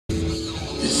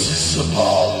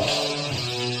Support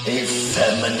a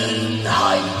feminine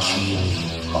hygiene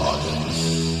products.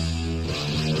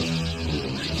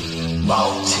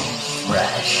 Multi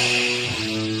fresh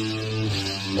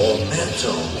or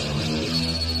mental.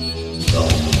 No.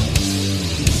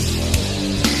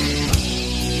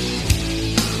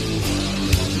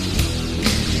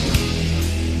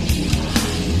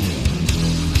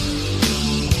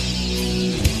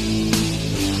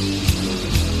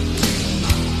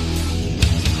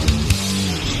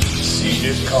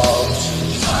 The cars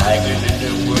hanging in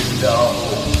the window,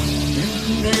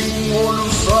 evening on the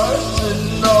Friday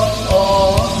night.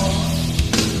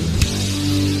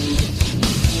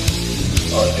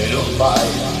 A little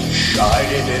light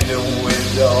shining in the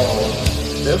window,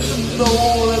 let them know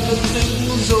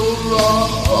everything's alright.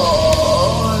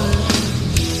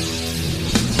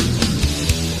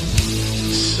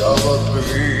 Summer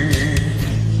breeze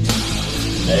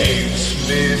makes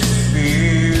me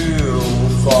feel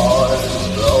fine,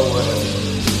 blowing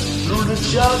through the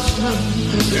jasmine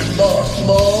in my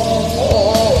mind.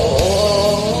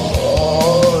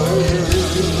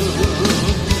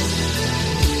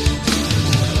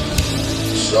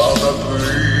 Summer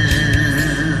breeze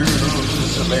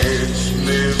makes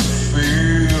me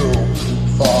feel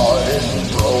fine,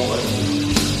 blowing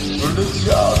through the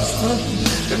jasmine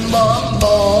in my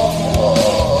mind.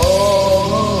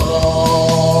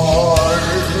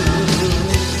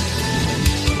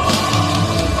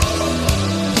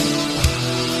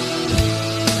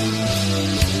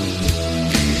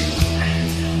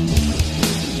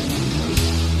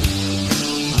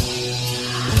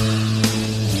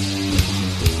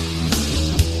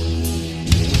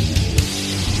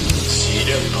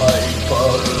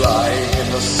 Paper lying in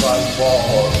the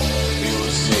sidewalk,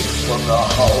 music from the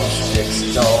house next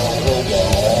door.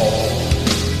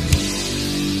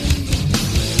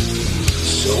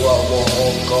 So I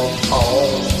walk up on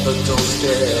the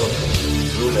doorstep,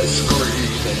 through the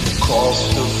screen and across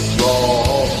the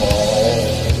floor.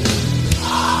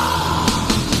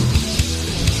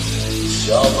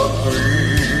 Summer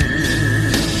breeze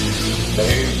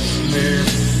makes me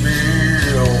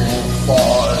feel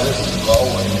fine,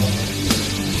 blowing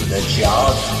the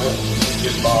jasmine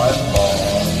in my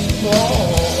mind.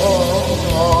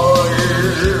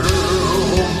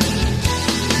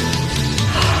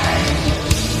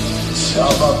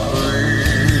 Summer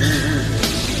breeze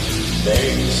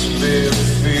makes me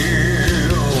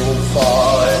feel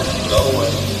fine,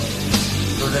 blowing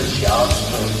the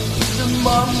jasmine in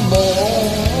my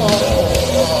mind.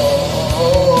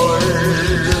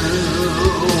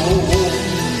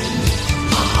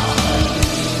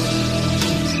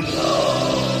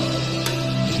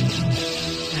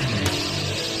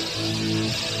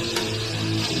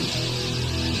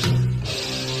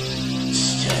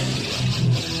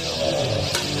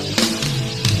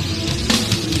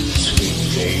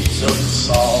 Shades of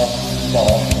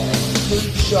softball, the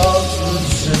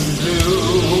jasmine's in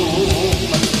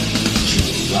bloom.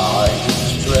 July is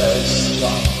dressed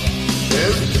up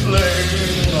and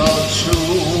playing a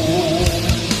tune.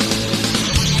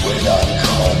 When I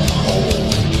come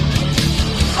home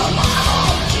from a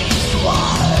hard day's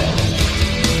ride,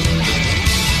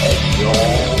 and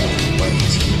you're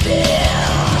waiting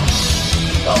there,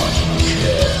 don't you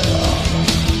care?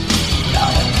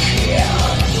 Not a care.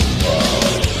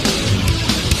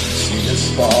 See the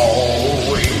small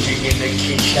waiting in the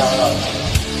kitchen,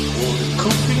 or the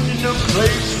cooking in a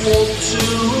place for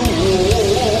two.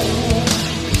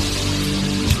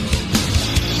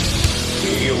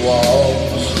 He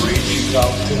was reaching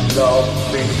out to love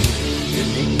me in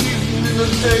the evening the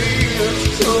day is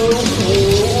through.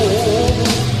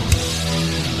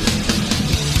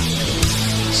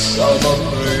 Summer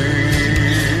breeze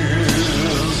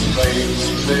makes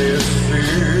me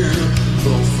feel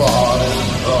so fine,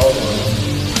 blowing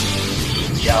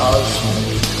jasmine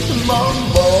in my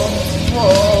mind.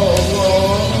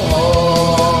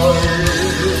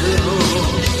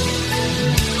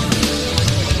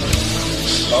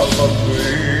 Summer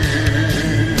breeze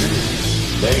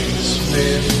makes me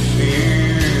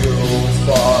feel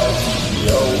fine,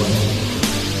 blowing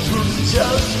through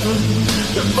jasmine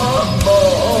in my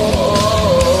mind.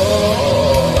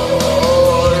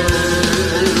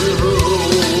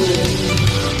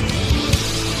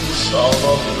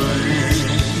 Summer breeze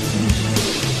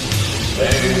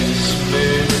makes me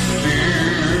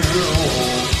feel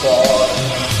fine,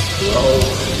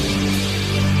 blowing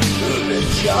through the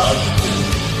jasmine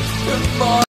in my